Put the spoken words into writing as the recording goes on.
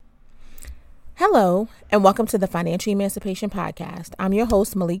Hello, and welcome to the Financial Emancipation Podcast. I'm your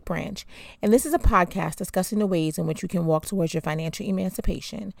host, Malik Branch, and this is a podcast discussing the ways in which you can walk towards your financial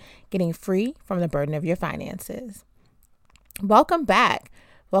emancipation, getting free from the burden of your finances. Welcome back.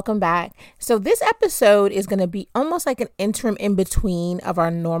 Welcome back. So this episode is going to be almost like an interim in between of our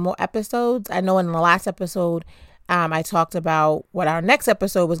normal episodes. I know in the last episode, I talked about what our next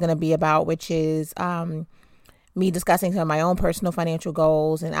episode was going to be about, which is me discussing some of my own personal financial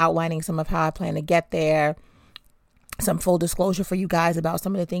goals and outlining some of how I plan to get there. Some full disclosure for you guys about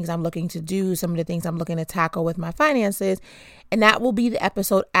some of the things I'm looking to do, some of the things I'm looking to tackle with my finances. And that will be the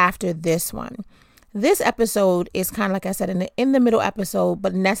episode after this one. This episode is kind of, like I said, in the middle episode,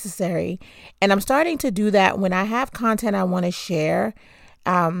 but necessary. And I'm starting to do that when I have content I want to share,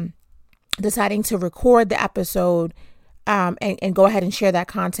 deciding to record the episode and go ahead and share that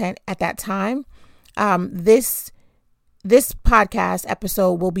content at that time. This podcast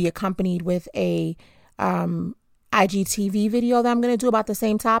episode will be accompanied with a IGTV video that I'm going to do about the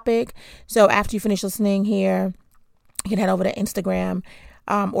same topic. So after you finish listening here, you can head over to Instagram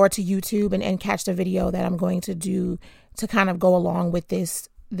or to YouTube and catch the video that I'm going to do to kind of go along with this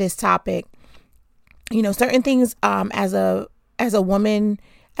topic. You know, certain things as a woman,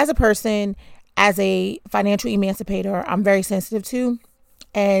 as a person, as a financial emancipator, I'm very sensitive to.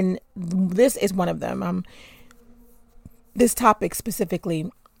 And this is one of them, this topic specifically,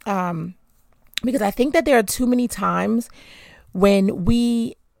 because I think that there are too many times when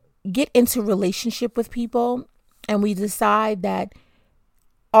we get into relationship with people and we decide that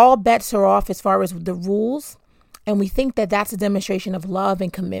all bets are off as far as the rules. And we think that that's a demonstration of love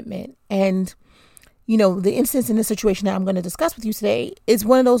and commitment. And, you know, the instance in the situation that I'm going to discuss with you today is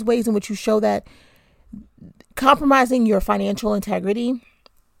one of those ways in which you show that compromising your financial integrity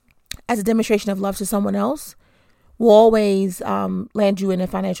as a demonstration of love to someone else will always land you in a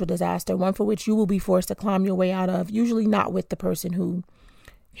financial disaster, one for which you will be forced to climb your way out of, usually not with the person who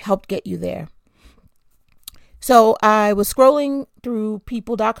helped get you there. So I was scrolling through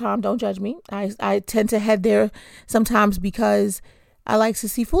people.com. Don't judge me. I tend to head there sometimes because I like to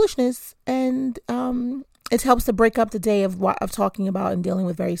see foolishness, and it helps to break up the day of talking about and dealing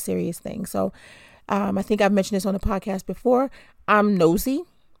with very serious things. So I think I've mentioned this on the podcast before. I'm nosy.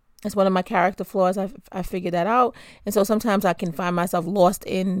 It's one of my character flaws. I figured that out. And so sometimes I can find myself lost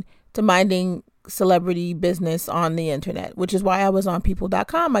into minding celebrity business on the internet, which is why I was on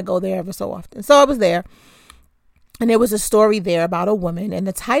people.com. I go there ever so often. So I was there. And there was a story there about a woman. And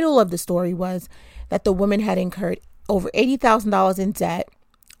the title of the story was that the woman had incurred over $80,000 in debt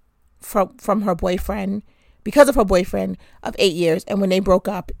from her boyfriend, because of her boyfriend of 8 years. And when they broke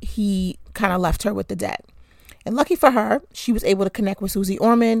up, he kind of left her with the debt. And lucky for her, she was able to connect with Susie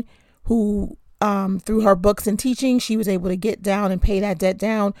Orman, who, through her books and teaching, she was able to get down and pay that debt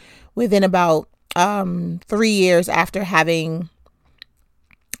down within about 3 years after having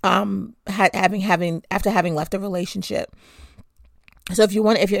left a relationship. So if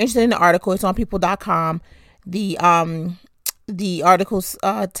you're interested in the article, it's on people.com. The article's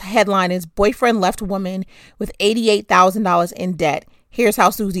headline is "Boyfriend Left Woman with $88,000 in Debt. Here's how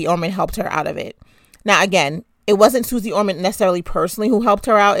Susie Orman helped her out of it." Now, again, it wasn't Susie Orman necessarily personally who helped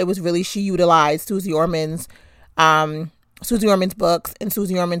her out. It was really she utilized Susie Orman's books and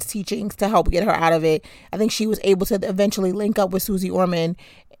Susie Orman's teachings to help get her out of it. I think she was able to eventually link up with Susie Orman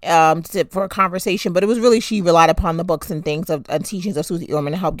for a conversation, but it was really she relied upon the books and things and teachings of Susie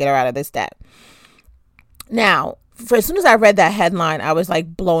Orman to help get her out of this debt. Now, as soon as I read that headline, I was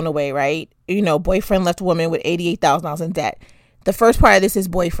like blown away, right? You know, boyfriend left woman with $88,000 in debt. The first part of this is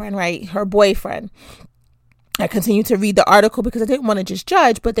boyfriend, right? Her boyfriend. I continued to read the article because I didn't want to just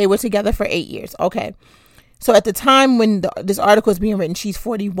judge, but they were together for 8 years. Okay. So at the time when this article was being written, she's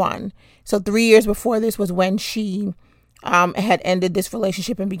 41. So 3 years before this was when she had ended this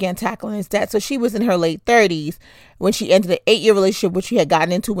relationship and began tackling his debt. So she was in her late 30s when she ended an 8-year relationship, which she had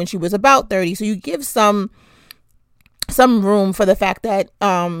gotten into when she was about 30. So you give some room for the fact that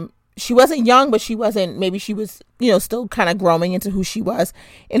she wasn't young, but she was, still kind of growing into who she was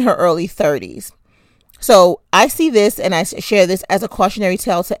in her early 30s. So I see this and I share this as a cautionary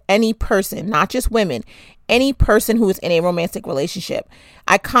tale to any person, not just women, any person who is in a romantic relationship.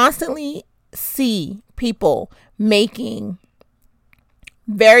 I constantly see people making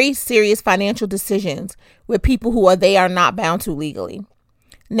very serious financial decisions with people who they are not bound to legally.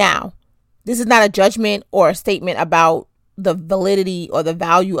 Now, this is not a judgment or a statement about the validity or the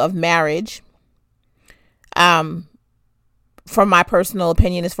value of marriage. From my personal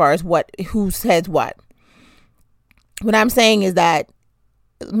opinion, as far as who says what. What I'm saying is that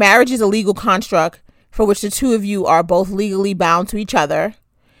marriage is a legal construct for which the two of you are both legally bound to each other,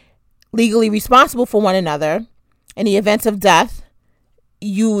 legally responsible for one another. In the event of death,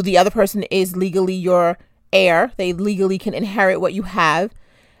 the other person is legally your heir. They legally can inherit what you have.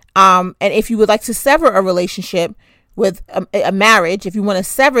 And if you would like to sever a relationship with a marriage, if you want to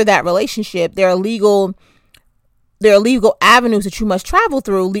sever that relationship, there are legal avenues that you must travel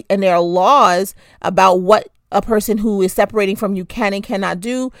through, and there are laws about what a person who is separating from you can and cannot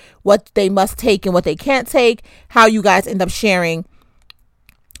do, what they must take and what they can't take, how you guys end up sharing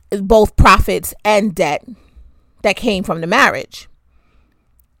both profits and debt that came from the marriage.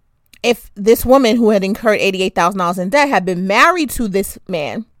 If this woman who had incurred $88,000 in debt had been married to this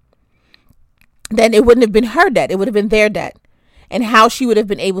man, then it wouldn't have been her debt. It would have been their debt. And how she would have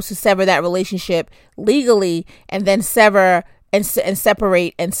been able to sever that relationship legally and then sever and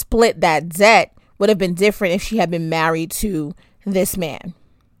separate and split that debt would have been different if she had been married to this man.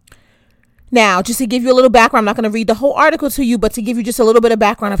 Now, just to give you a little background, I'm not going to read the whole article to you, but to give you just a little bit of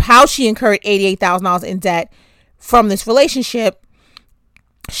background of how she incurred $88,000 in debt from this relationship,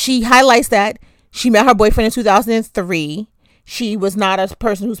 she highlights that she met her boyfriend in 2003. She was not a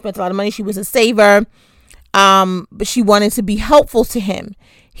person who spent a lot of money. She was a saver, but she wanted to be helpful to him.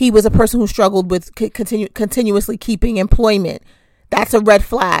 He was a person who struggled with continuously keeping employment. That's a red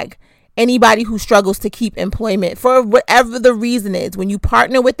flag. Anybody who struggles to keep employment for whatever the reason is, when you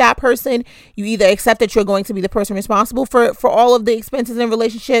partner with that person, you either accept that you're going to be the person responsible for all of the expenses in a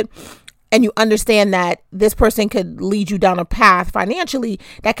relationship, and you understand that this person could lead you down a path financially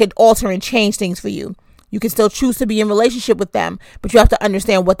that could alter and change things for you. You can still choose to be in relationship with them, but you have to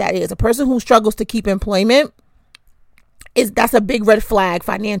understand what that is. A person who struggles to keep employment, that's a big red flag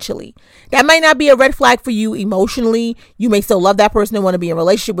financially. That might not be a red flag for you emotionally. You may still love that person and want to be in a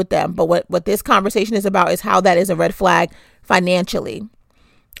relationship with them. But what this conversation is about is how that is a red flag financially.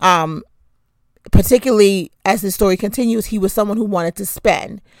 Particularly as the story continues, he was someone who wanted to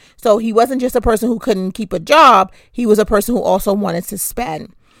spend. So he wasn't just a person who couldn't keep a job. He was a person who also wanted to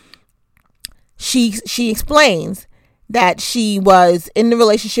spend. She explains that she was in the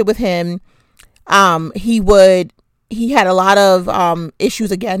relationship with him. He had a lot of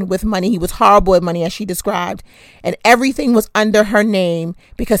issues again with money. He was horrible at money, as she described, and everything was under her name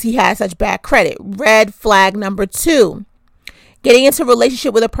because he had such bad credit. Red flag number 2. Getting into a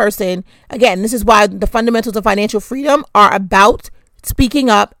relationship with a person, again, this is why the fundamentals of financial freedom are about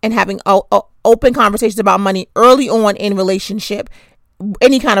speaking up and having open conversations about money early on in relationship,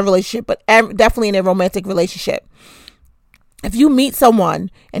 any kind of relationship, but definitely in a romantic relationship. If you meet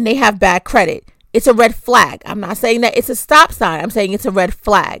someone and they have bad credit, it's a red flag. I'm not saying that it's a stop sign. I'm saying it's a red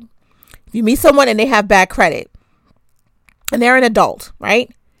flag. If you meet someone and they have bad credit and they're an adult,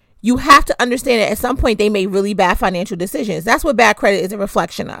 right? You have to understand that at some point they made really bad financial decisions. That's what bad credit is a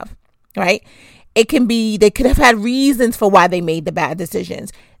reflection of, right? It can be, they could have had reasons for why they made the bad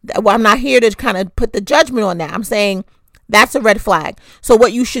decisions. Well, I'm not here to kind of put the judgment on that. I'm saying that's a red flag. So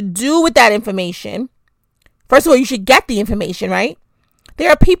what you should do with that information, first of all, you should get the information, right?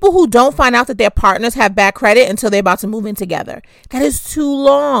 There are people who don't find out that their partners have bad credit until they're about to move in together. That is too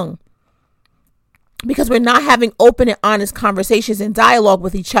long. Because we're not having open and honest conversations and dialogue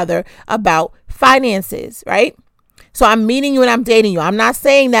with each other about finances, right? So I'm meeting you and I'm dating you. I'm not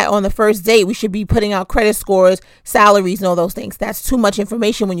saying that on the first date we should be putting out credit scores, salaries, and all those things. That's too much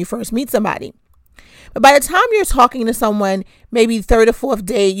information when you first meet somebody. But by the time you're talking to someone, maybe third or fourth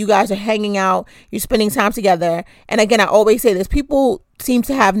date, you guys are hanging out, you're spending time together. And again, I always say this, people seem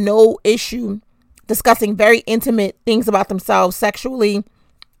to have no issue discussing very intimate things about themselves sexually,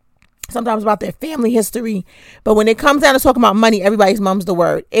 sometimes about their family history. But when it comes down to talking about money, everybody's mum's the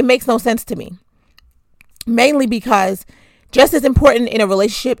word. It makes no sense to me. Mainly because just as important in a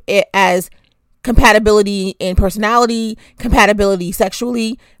relationship as compatibility in personality, compatibility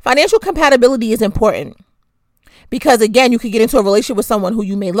sexually, financial compatibility is important. Because again, you could get into a relationship with someone who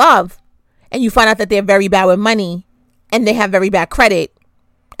you may love and you find out that they're very bad with money and they have very bad credit.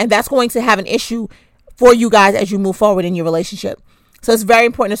 And that's going to have an issue for you guys as you move forward in your relationship. So it's very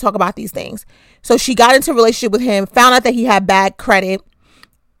important to talk about these things. So she got into a relationship with him, found out that he had bad credit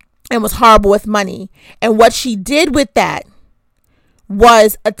and was horrible with money. And what she did with that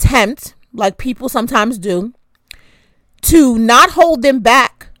was attempt, like people sometimes do, to not hold them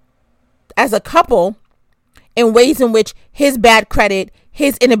back as a couple in ways in which his bad credit,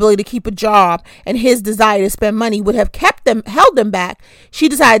 his inability to keep a job, and his desire to spend money would have held them back. She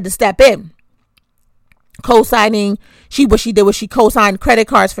decided to step in. Co-signing, she co-signed credit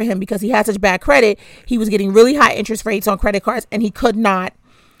cards for him because he had such bad credit. He was getting really high interest rates on credit cards and he could not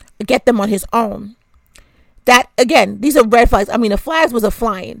get them on his own. That, again, these are red flags. I mean, the flags was a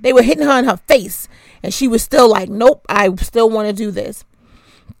flying. They were hitting her in her face and she was still like, nope, I still want to do this.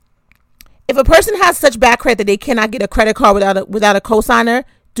 If a person has such bad credit that they cannot get a credit card without a cosigner,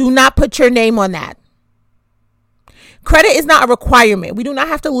 do not put your name on that. Credit is not a requirement. We do not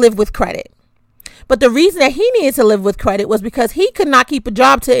have to live with credit. But the reason that he needed to live with credit was because he could not keep a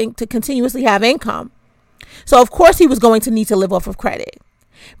job to continuously have income. So of course he was going to need to live off of credit.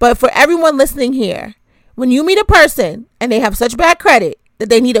 But for everyone listening here, when you meet a person and they have such bad credit that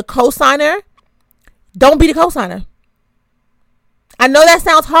they need a cosigner, don't be the cosigner. I know that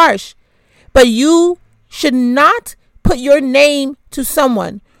sounds harsh, but you should not put your name to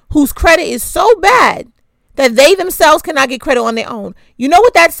someone whose credit is so bad that they themselves cannot get credit on their own. You know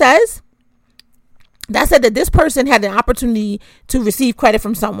what that says? That said that this person had an opportunity to receive credit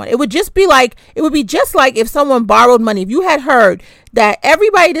from someone. It would be just like if someone borrowed money. If you had heard that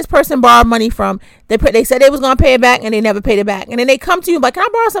everybody this person borrowed money from, they said they was going to pay it back and they never paid it back. And then they come to you like, can I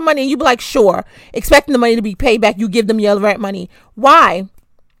borrow some money? And you be like, sure. Expecting the money to be paid back. You give them your rent money. Why?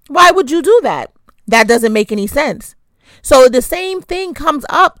 Why would you do that? That doesn't make any sense. So the same thing comes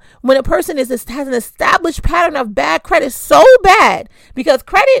up when a person has an established pattern of bad credit so bad, because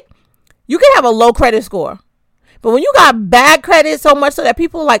credit, you can have a low credit score, but when you got bad credit so much so that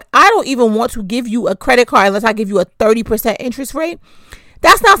people are like, I don't even want to give you a credit card unless I give you a 30% interest rate.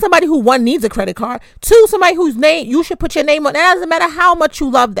 That's not somebody who, one, needs a credit card. Two, somebody whose name you should put your name on. That doesn't matter how much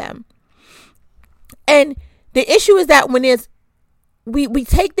you love them. And the issue is that when we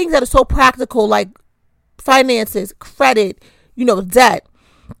take things that are so practical, like finances, credit, debt,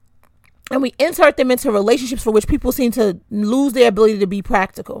 and we insert them into relationships for which people seem to lose their ability to be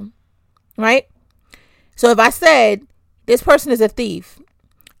practical. Right? So if I said this person is a thief,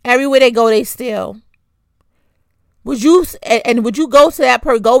 everywhere they go, they steal. Would you go to that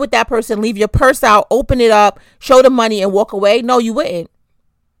person, go with that person, leave your purse out, open it up, show the money and walk away? No, you wouldn't.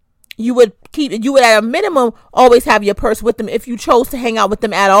 You would at a minimum always have your purse with them if you chose to hang out with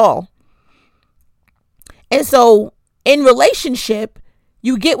them at all. And so in relationship,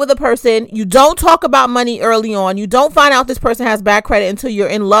 you get with a person, you don't talk about money early on. You don't find out this person has bad credit until you're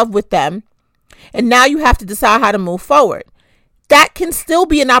in love with them. And now you have to decide how to move forward. That can still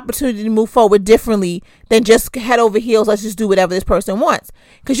be an opportunity to move forward differently than just head over heels. Let's just do whatever this person wants.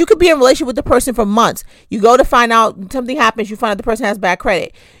 Because you could be in a relationship with the person for months. You go to find out something happens. You find out the person has bad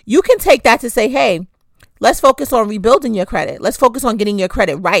credit. You can take that to say, hey, let's focus on rebuilding your credit. Let's focus on getting your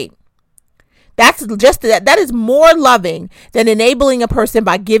credit right. That is more loving than enabling a person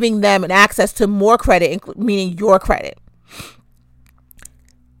by giving them an access to more credit, meaning your credit.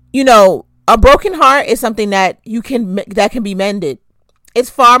 A broken heart is something that can be mended. It's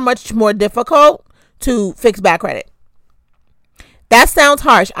far much more difficult to fix bad credit. That sounds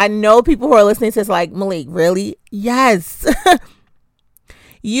harsh. I know people who are listening to this like, Malik, really? Yes.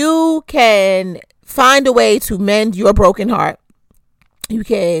 You can find a way to mend your broken heart. You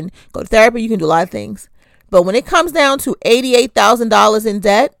can go to therapy. You can do a lot of things. But when it comes down to $88,000 in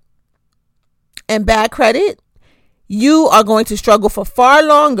debt and bad credit, you are going to struggle for far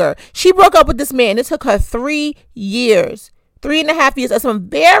longer. She broke up with this man. It took her 3 years, 3.5 years of some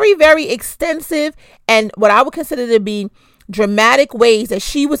very, very extensive and what I would consider to be dramatic ways that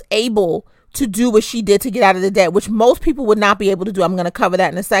she was able to do what she did to get out of the debt, which most people would not be able to do. I'm going to cover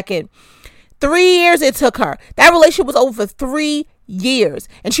that in a second. 3 years it took her. That relationship was over for 3 years,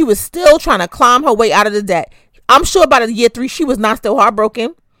 and she was still trying to climb her way out of the debt. I'm sure by the year 3, she was not still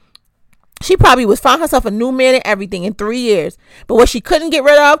heartbroken. She probably was found herself a new man and everything in 3 years. But what she couldn't get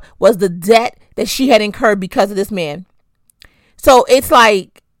rid of was the debt that she had incurred because of this man. So it's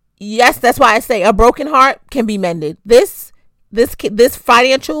like, yes, that's why I say a broken heart can be mended. This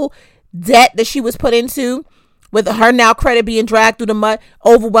financial debt that she was put into, with her now credit being dragged through the mud,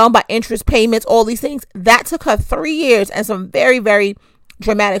 overwhelmed by interest payments, all these things, that took her 3 years and some very, very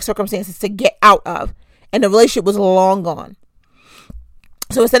dramatic circumstances to get out of. And the relationship was long gone.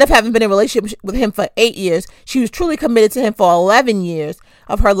 So instead of having been in a relationship with him for 8 years, she was truly committed to him for 11 years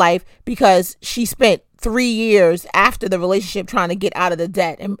of her life, because she spent 3 years after the relationship trying to get out of the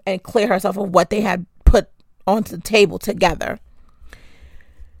debt and clear herself of what they had put onto the table together.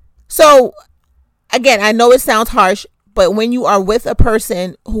 So again, I know it sounds harsh, but when you are with a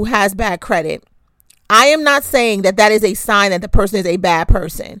person who has bad credit, I am not saying that is a sign that the person is a bad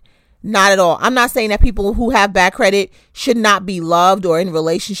person. Not at all. I'm not saying that people who have bad credit should not be loved or in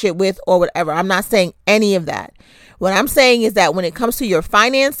relationship with or whatever. I'm not saying any of that. What I'm saying is that when it comes to your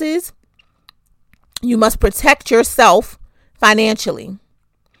finances, you must protect yourself financially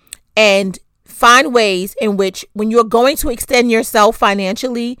and find ways in which, when you're going to extend yourself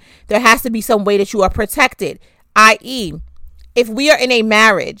financially, there has to be some way that you are protected. I.e., if we are in a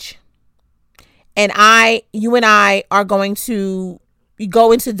marriage and you and I are going to,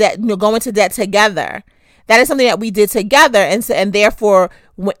 go into debt together. That is something that we did together, and therefore,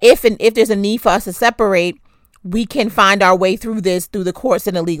 if there's a need for us to separate, we can find our way through this through the courts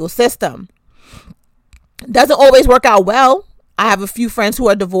and the legal system. Doesn't always work out well. I have a few friends who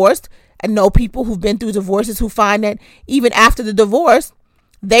are divorced and know people who've been through divorces who find that even after the divorce,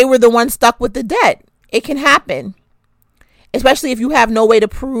 they were the ones stuck with the debt. It can happen, especially if you have no way to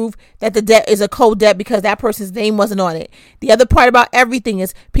prove that the debt is a co-debt because that person's name wasn't on it. The other part about everything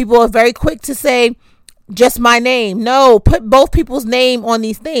is people are very quick to say, just my name. No, put both people's name on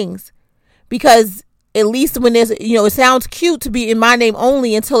these things, because at least when there's, it sounds cute to be in my name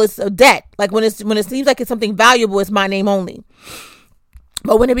only until it's a debt. Like when it seems like it's something valuable, it's my name only.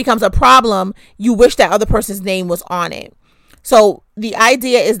 But when it becomes a problem, you wish that other person's name was on it. So the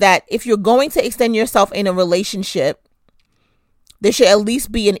idea is that if you're going to extend yourself in a relationship, there should at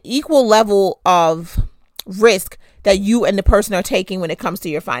least be an equal level of risk that you and the person are taking when it comes to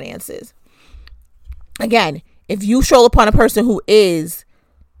your finances. Again, if you stroll upon a person who is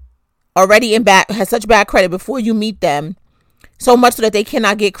already has such bad credit before you meet them, so much so that they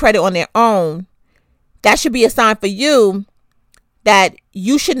cannot get credit on their own, that should be a sign for you that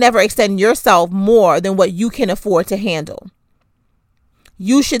you should never extend yourself more than what you can afford to handle.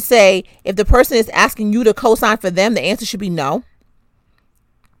 You should say, if the person is asking you to co-sign for them, the answer should be no.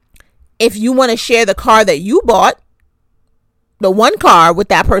 If you want to share the car that you bought, the one car with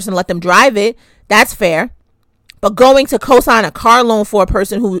that person, let them drive it, that's fair. But going to co-sign a car loan for a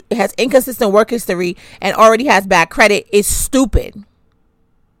person who has inconsistent work history and already has bad credit is stupid.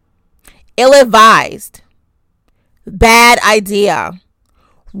 Ill-advised. Bad idea.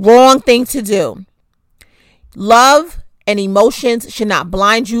 Wrong thing to do. Love and emotions should not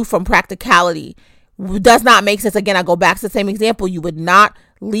blind you from practicality. Does not make sense. Again, I go back to the same example. You would not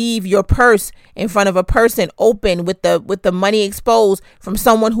leave your purse in front of a person open with the money exposed from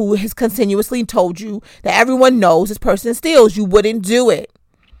someone who has continuously told you that everyone knows this person steals. You wouldn't do it.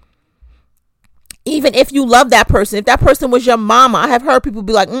 Even if you love that person, if that person was your mama, I have heard people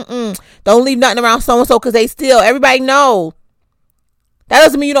be like, don't leave nothing around so-and-so because they steal. Everybody know. That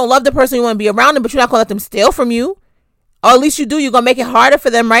doesn't mean you don't love the person, you want to be around them, but you're not going to let them steal from you. Or at least you do. You're going to make it harder for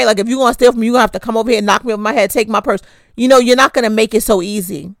them, right? Like if you're going to steal from me, you're going to have to come over here and knock me over my head, take my purse. You're not going to make it so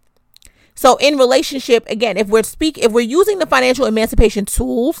easy. So in relationship, again, if we're using the financial emancipation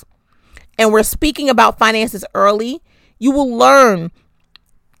tools and we're speaking about finances early, you will learn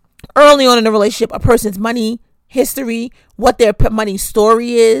early on in the relationship a person's money history, what their money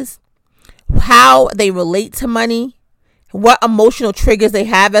story is, how they relate to money, what emotional triggers they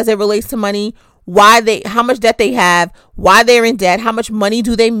have as it relates to money, how much debt they have, why they're in debt, how much money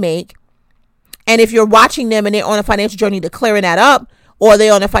do they make. And if you're watching them and they're on a financial journey to clearing that up, or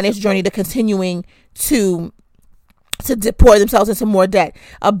they're on a financial journey to continuing to pour themselves into more debt.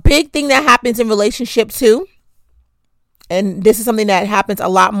 A big thing that happens in relationship too, and this is something that happens a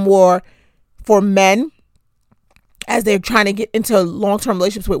lot more for men as they're trying to get into long-term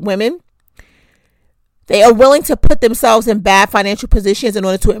relationships with women, they are willing to put themselves in bad financial positions in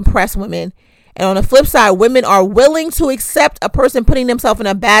order to impress women. And on the flip side, women are willing to accept a person putting themselves in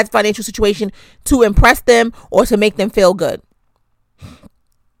a bad financial situation to impress them or to make them feel good.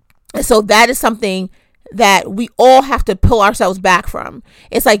 And so that is something that we all have to pull ourselves back from.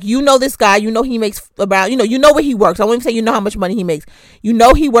 It's like, this guy, he makes about, where he works. I wouldn't say how much money he makes.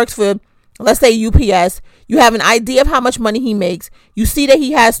 He works for, let's say, UPS. You have an idea of how much money he makes. You see that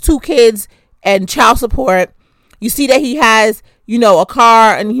he has 2 kids and child support. You see that he has, a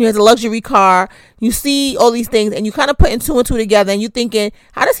car and he has a luxury car. You see all these things and you kind of putting 2 and 2 together and you thinking,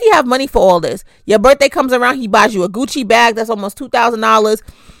 how does he have money for all this? Your birthday comes around, he buys you a Gucci bag that's almost $2,000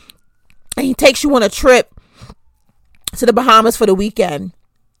 and he takes you on a trip to the Bahamas for the weekend.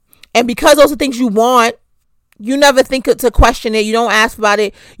 And because those are things you want, you never think to question it. You don't ask about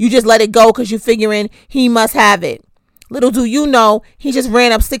it. You just let it go because you're figuring he must have it. Little do you know, he just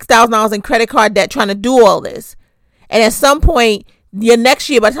ran up $6,000 in credit card debt trying to do all this. And at some point, next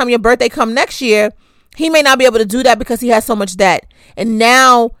year, by the time your birthday comes next year, he may not be able to do that because he has so much debt. And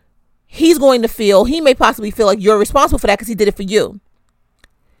now he may possibly feel like you're responsible for that because he did it for you.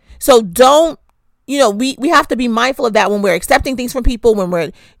 So we have to be mindful of that when we're accepting things from people, when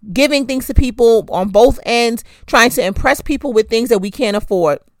we're giving things to people on both ends, trying to impress people with things that we can't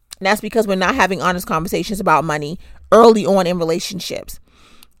afford. And that's because we're not having honest conversations about money early on in relationships.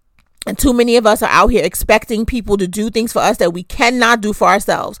 And too many of us are out here expecting people to do things for us that we cannot do for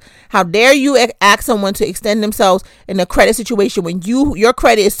ourselves. How dare you ask someone to extend themselves in a credit situation when your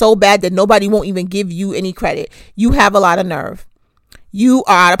credit is so bad that nobody won't even give you any credit? You have a lot of nerve. You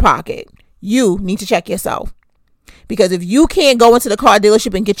are out of pocket. You need to check yourself. Because if you can't go into the car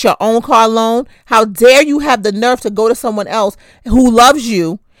dealership and get your own car loan, how dare you have the nerve to go to someone else who loves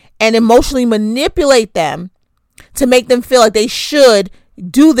you and emotionally manipulate them to make them feel like they should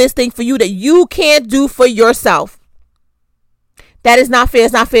do this thing for you that you can't do for yourself. That is not fair.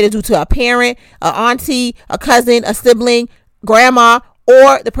 It's not fair to do to a parent, an auntie, a cousin, a sibling, grandma,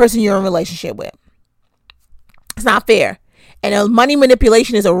 or the person you're in a relationship with. It's not fair. And money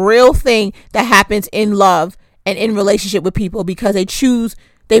manipulation is a real thing that happens in love and in relationship with people, because they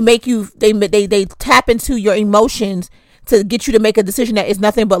tap into your emotions to get you to make a decision that is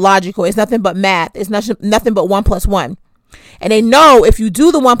nothing but logical. It's nothing but math. It's nothing but 1 + 1. And they know if you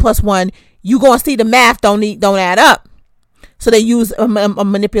do the 1 + 1, you're going to see the math don't add up. So they use a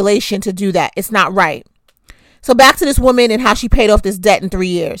manipulation to do that. It's not right. So back to this woman and how she paid off this debt in 3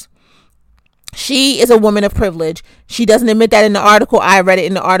 years. She is a woman of privilege. She doesn't admit that in the article. I read it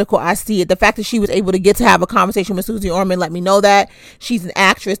in the article. I see it. The fact that she was able to get to have a conversation with Susie Orman let me know that. She's an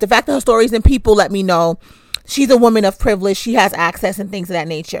actress. The fact that her stories in People let me know she's a woman of privilege. She has access and things of that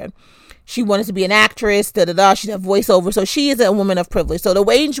nature. She wanted to be an actress. She's a voiceover. So she is a woman of privilege. So the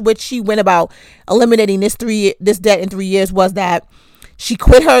way in which she went about eliminating this debt in 3 years was that she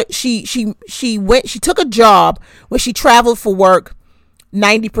quit her. She took a job where she traveled for work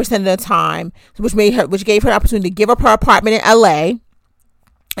 90% of the time, which gave her the opportunity to give up her apartment in LA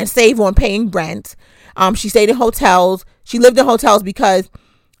and save on paying rent. She stayed in hotels. She lived in hotels because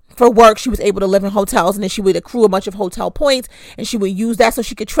for work she was able to live in hotels, and then she would accrue a bunch of hotel points and she would use that so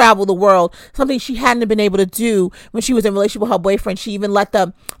she could travel the world, something she hadn't been able to do when she was in a relationship with her boyfriend. She even let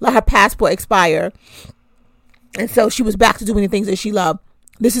her passport expire, and so she was back to doing the things that she loved.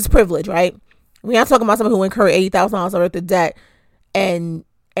 This is privilege, right? We're not talking about someone who incurred $80,000 worth of debt and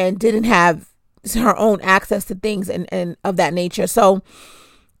didn't have her own access to things and of that nature. So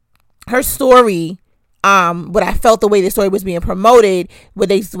her story, what I felt the way the story was being promoted, what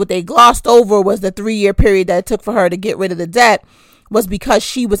they glossed over was the 3-year period that it took for her to get rid of the debt, was because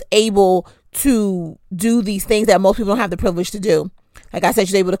she was able to do these things that most people don't have the privilege to do. Like I said,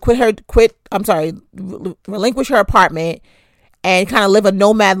 she's able to relinquish her apartment and kind of live a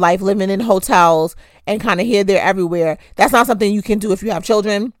nomad life, living in hotels and kind of here, there, everywhere. That's not something you can do if you have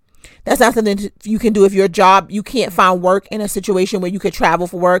children. That's not something you can do if your job, you can't find work in a situation where you could travel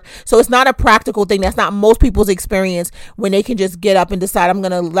for work. So it's not a practical thing. That's not most people's experience when they can just get up and decide, I'm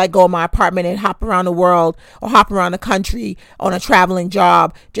going to let go of my apartment and hop around the world or hop around the country on a traveling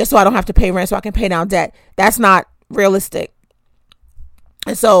job just so I don't have to pay rent, so I can pay down debt. That's not realistic.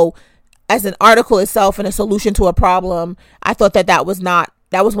 And so as an article itself and a solution to a problem, I thought that was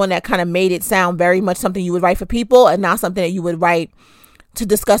one that kind of made it sound very much something you would write for People and not something that you would write to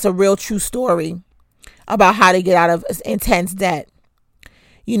discuss a real true story about how to get out of intense debt.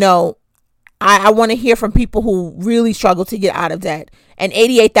 You know, I want to hear from people who really struggle to get out of debt. And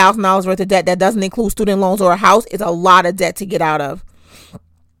 $88,000 worth of debt that doesn't include student loans or a house is a lot of debt to get out of.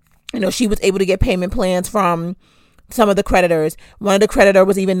 You know, she was able to get payment plans from some of the creditors. One of the creditors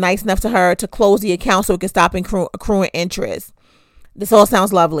was even nice enough to her to close the account so it could stop accruing interest. This all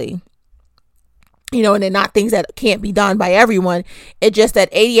sounds lovely. You know, and they're not things that can't be done by everyone. It's just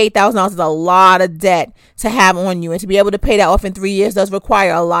that $88,000 is a lot of debt to have on you. And to be able to pay that off in 3 years does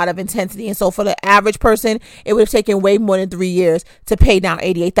require a lot of intensity. And so for the average person, it would have taken way more than 3 years to pay down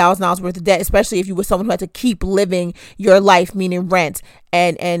 $88,000 worth of debt, especially if you were someone who had to keep living your life, meaning rent.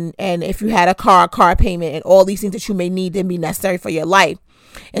 And if you had a car payment and all these things that you may need to be necessary for your life.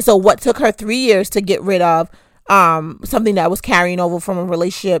 And so what took her 3 years to get rid of something that was carrying over from a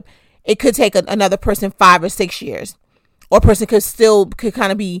relationship, it could take another person 5 or 6 years, or a person could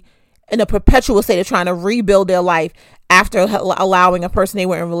kind of be in a perpetual state of trying to rebuild their life after allowing a person they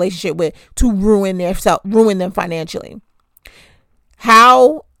were in a relationship with to ruin them financially.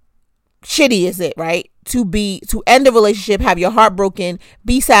 How shitty is it, right? To end a relationship, have your heart broken,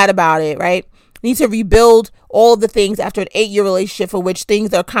 be sad about it, right? Need to rebuild all of the things after an 8-year relationship for which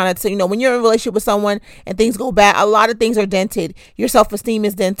things are kind of, when you're in a relationship with someone and things go bad, a lot of things are dented. Your self-esteem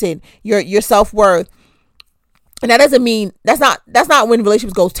is dented, your self-worth. And that doesn't mean, that's not when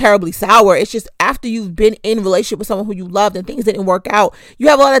relationships go terribly sour. It's just after you've been in a relationship with someone who you loved and things didn't work out, you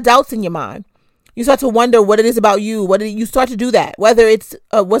have a lot of doubts in your mind. You start to wonder what it is about you. You start to do that? Whether it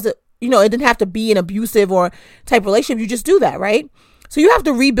didn't have to be an abusive or type relationship. You just do that, right? So you have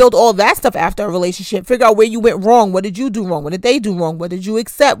to rebuild all that stuff after a relationship. Figure out where you went wrong. What did you do wrong? What did they do wrong? What did you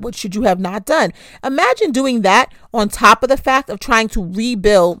accept? What should you have not done? Imagine doing that on top of the fact of trying to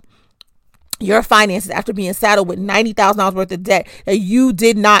rebuild your finances after being saddled with $90,000 worth of debt that you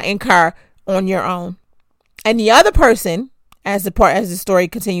did not incur on your own. And the other person, as the story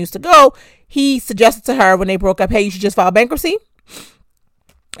continues to go, he suggested to her when they broke up, hey, you should just file bankruptcy.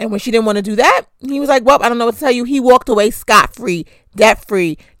 And when she didn't want to do that, he was like, well, I don't know what to tell you. He walked away scot-free,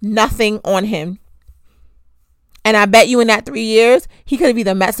 debt-free, nothing on him. And I bet you in that 3 years, he could have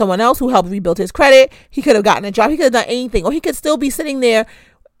either met someone else who helped rebuild his credit. He could have gotten a job. He could have done anything. Or he could still be sitting there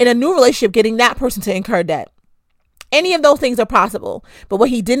in a new relationship getting that person to incur debt. Any of those things are possible. But what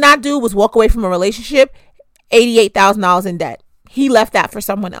he did not do was walk away from a relationship, $88,000 in debt. He left that for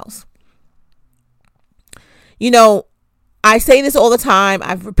someone else. You know, I say this all the time.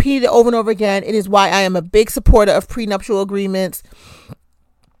 I've repeated it over and over again. It is why I am a big supporter of prenuptial agreements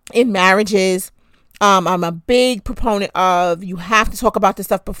in marriages. I'm a big proponent of, you have to talk about this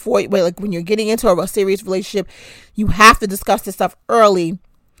stuff before, like when you're getting into a serious relationship, you have to discuss this stuff early.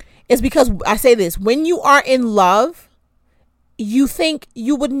 It's because I say this, when you are in love, you think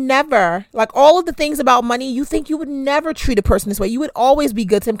you would never, like all of the things about money, you think you would never treat a person this way. You would always be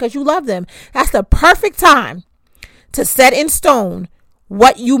good to them because you love them. That's the perfect time to set in stone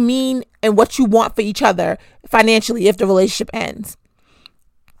what you mean and what you want for each other financially if the relationship ends.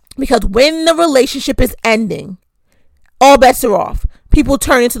 Because when the relationship is ending, all bets are off. People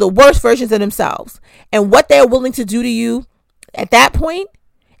turn into the worst versions of themselves. And what they're willing to do to you at that point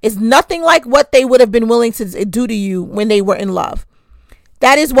is nothing like what they would have been willing to do to you when they were in love.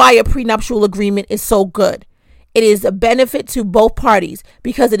 That is why a prenuptial agreement is so good. It is a benefit to both parties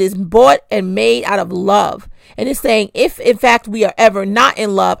because it is bought and made out of love. And it's saying, if in fact we are ever not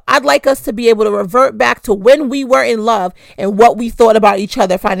in love, I'd like us to be able to revert back to when we were in love and what we thought about each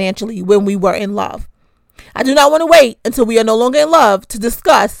other financially when we were in love. I do not want to wait until we are no longer in love to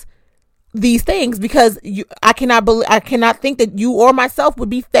discuss these things because I cannot think that you or myself would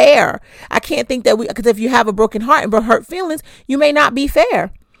be fair. I can't think that because if you have a broken heart and hurt feelings, you may not be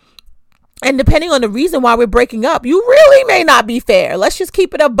fair. And depending on the reason why we're breaking up, you really may not be fair. Let's just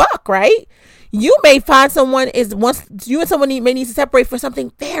keep it a buck, right? You may find you and someone may need to separate for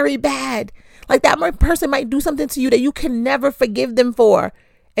something very bad. Like that person might do something to you that you can never forgive them for.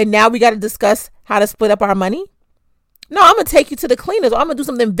 And now we got to discuss how to split up our money. No, I'm going to take you to the cleaners, or I'm going to do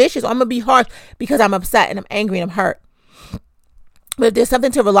something vicious, or I'm going to be harsh because I'm upset and I'm angry and I'm hurt. But if there's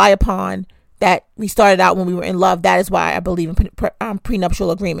something to rely upon that we started out when we were in love, that is why I believe in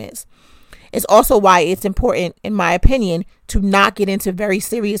prenuptial agreements. It's also why it's important, in my opinion, to not get into very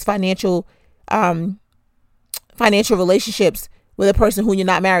serious financial relationships with a person who you're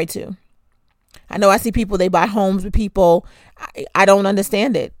not married to. I know I see people, they buy homes with people. I don't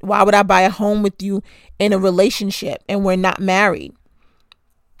understand it. Why would I buy a home with you in a relationship and we're not married?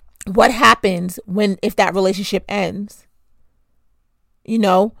 What happens if that relationship ends? You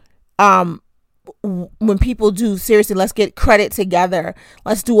know, when people do, seriously, let's get credit together.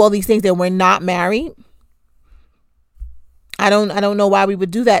 Let's do all these things that we're not married. I don't know why we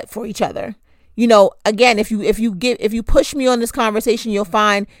would do that for each other. You know, again, if you push me on this conversation, you'll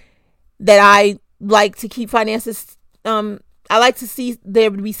find that I like to keep finances. I like to see there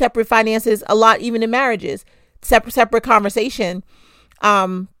be separate finances a lot, even in marriages, separate conversation.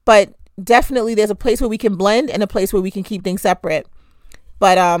 But definitely there's a place where we can blend and a place where we can keep things separate.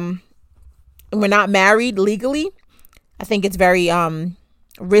 But we're not married legally. I think it's very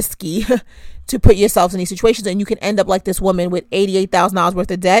risky to put yourselves in these situations, and you can end up like this woman with $88,000 worth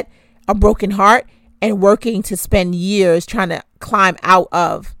of debt, a broken heart, and working to spend years trying to climb out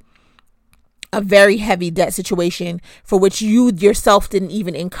of a very heavy debt situation for which you yourself didn't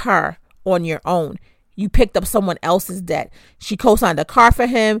even incur on your own. You picked up someone else's debt. She co-signed a car for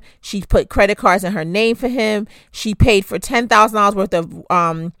him. She put credit cards in her name for him. She paid for $10,000 worth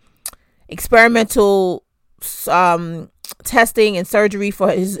of experimental testing and surgery for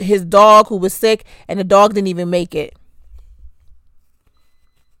his dog who was sick, and the dog didn't even make it.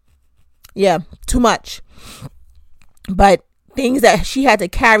 Yeah, too much. But things that she had to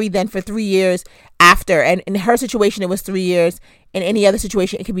carry then for 3 years after, and in her situation it was 3 years. In any other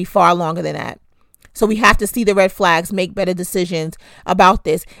situation it could be far longer than that. So we have to see the red flags, make better decisions about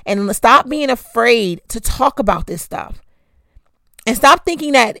this, and stop being afraid to talk about this stuff. And stop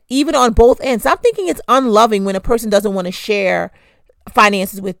thinking that even on both ends, stop thinking it's unloving when a person doesn't want to share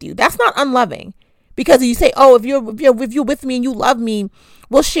finances with you. That's not unloving. Because you say, oh, if you're with me and you love me,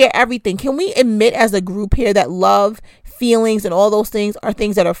 we'll share everything. Can we admit as a group here that love, feelings, and all those things are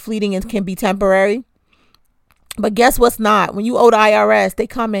things that are fleeting and can be temporary? But guess what's not? When you owe the IRS, they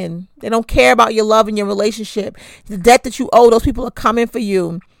come in. They don't care about your love and your relationship. The debt that you owe, those people are coming for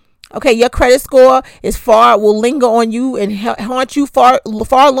you. Okay, your credit score will linger on you and haunt you far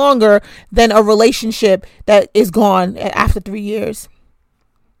longer than a relationship that is gone after 3 years.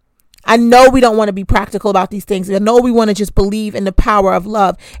 I know we don't want to be practical about these things. I know we want to just believe in the power of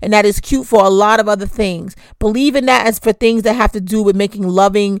love. And that is cute for a lot of other things. Believe in that as for things that have to do with making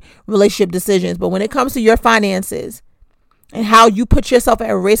loving relationship decisions. But when it comes to your finances and how you put yourself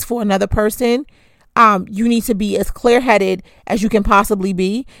at risk for another person, you need to be as clear-headed as you can possibly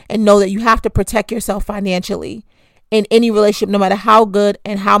be and know that you have to protect yourself financially in any relationship, no matter how good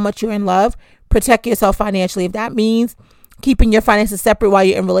and how much you're in love. Protect yourself financially. If that means keeping your finances separate while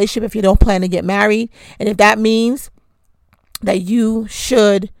you're in a relationship, if you don't plan to get married, and if that means that you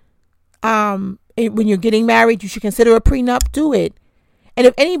should, when you're getting married, you should consider a prenup, do it. And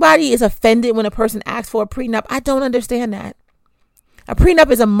if anybody is offended when a person asks for a prenup, I don't understand that. A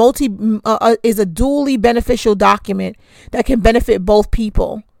prenup is a dually beneficial document that can benefit both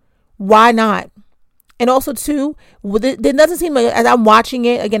people. Why not? And also, too, there doesn't seem like, as I'm watching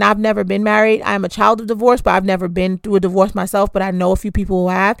it, again, I've never been married. I'm a child of divorce, but I've never been through a divorce myself, but I know a few people who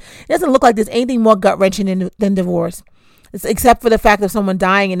have. It doesn't look like there's anything more gut-wrenching than divorce, except for the fact of someone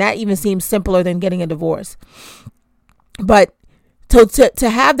dying, and that even seems simpler than getting a divorce. But to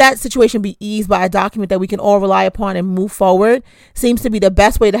have that situation be eased by a document that we can all rely upon and move forward seems to be the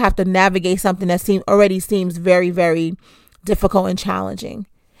best way to have to navigate something that already seems very, very difficult and challenging.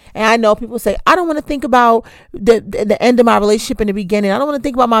 And I know people say, I don't want to think about the end of my relationship in the beginning. I don't want to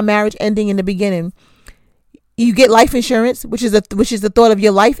think about my marriage ending in the beginning. You get life insurance, which is the thought of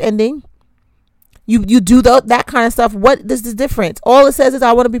your life ending. You do that kind of stuff. What is the difference? All it says is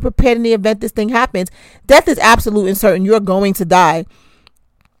I want to be prepared in the event this thing happens. Death is absolute and certain. You're going to die.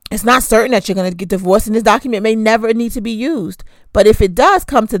 It's not certain that you're going to get divorced, and this document may never need to be used. But if it does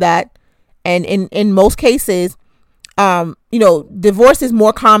come to that, and in most cases, divorce is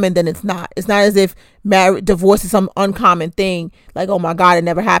more common than it's not. It's not as if divorce is some uncommon thing. Like, oh my God, it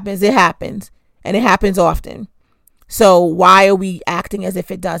never happens. It happens, and it happens often. So why are we acting as if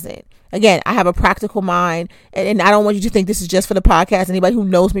it doesn't? Again, I have a practical mind, and I don't want you to think this is just for the podcast. Anybody who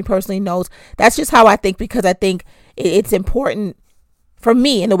knows me personally knows that's just how I think, because I think it's important for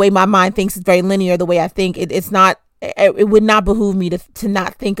me, and the way my mind thinks is very linear. The way I think, it would not behoove me to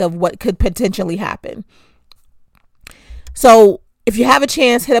not think of what could potentially happen. So if you have a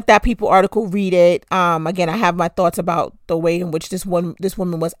chance, hit up that People article, read it. Again, I have my thoughts about the way in which this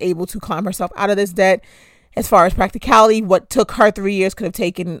woman was able to climb herself out of this debt. As far as practicality, what took her 3 years could have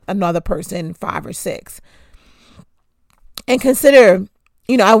taken another person 5 or 6. And consider,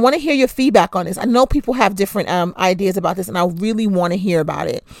 I want to hear your feedback on this. I know people have different ideas about this, and I really want to hear about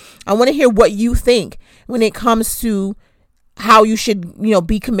it. I want to hear what you think when it comes to how you should,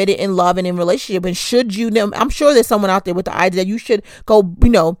 be committed in love and in relationship. And should you, I'm sure there's someone out there with the idea that you should go,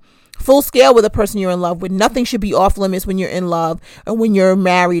 full scale with a person you're in love with. Nothing should be off limits when you're in love, or when you're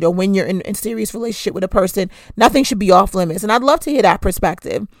married, or when you're in serious relationship with a person. Nothing should be off limits. And I'd love to hear that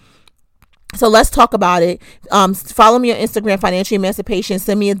perspective. So let's talk about it. Follow me on Instagram, Financial Emancipation.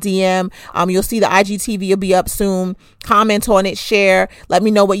 Send me a DM. You'll see the IGTV will be up soon. Comment on it, share. Let me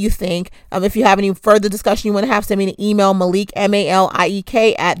know what you think. If you have any further discussion you want to have, send me an email, Maliek,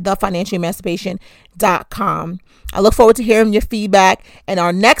 MALIEK, @thefinancialemancipation.com. I look forward to hearing your feedback. And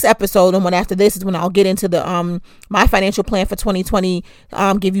our next episode, and one after this, is when I'll get into the my financial plan for 2020.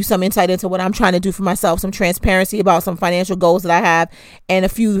 Give you some insight into what I'm trying to do for myself, some transparency about some financial goals that I have, and a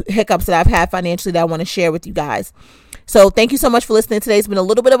few hiccups that I've had financially that I want to share with you guys. So thank you so much for listening today. It's been a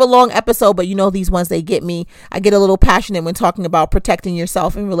little bit of a long episode, but these ones, they get me. I get a little passionate when talking about protecting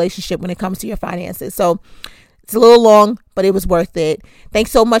yourself in relationship when it comes to your finances. So it's a little long, but it was worth it.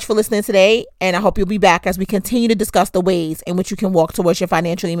 Thanks so much for listening today, and I hope you'll be back as we continue to discuss the ways in which you can walk towards your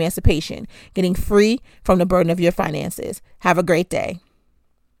financial emancipation, getting free from the burden of your finances. Have a great day.